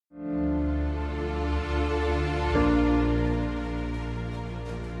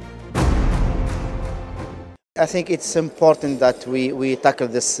I think it's important that we tackle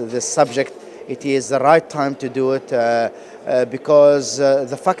this subject. It is the right time to do it because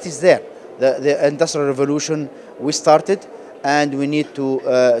the fact is there. The Industrial Revolution, we started and we need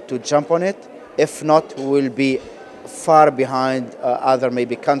to jump on it. If not, we will be far behind other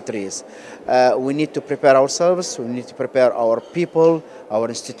maybe countries. We need to prepare ourselves, we need to prepare our people, our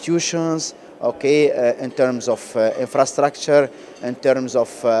institutions, okay, in terms of infrastructure, in terms of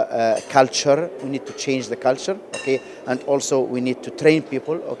culture. We need to change the culture, okay, and also we need to train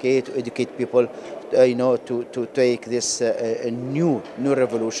people, okay, to educate people, to take this new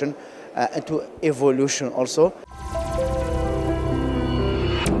revolution into evolution also.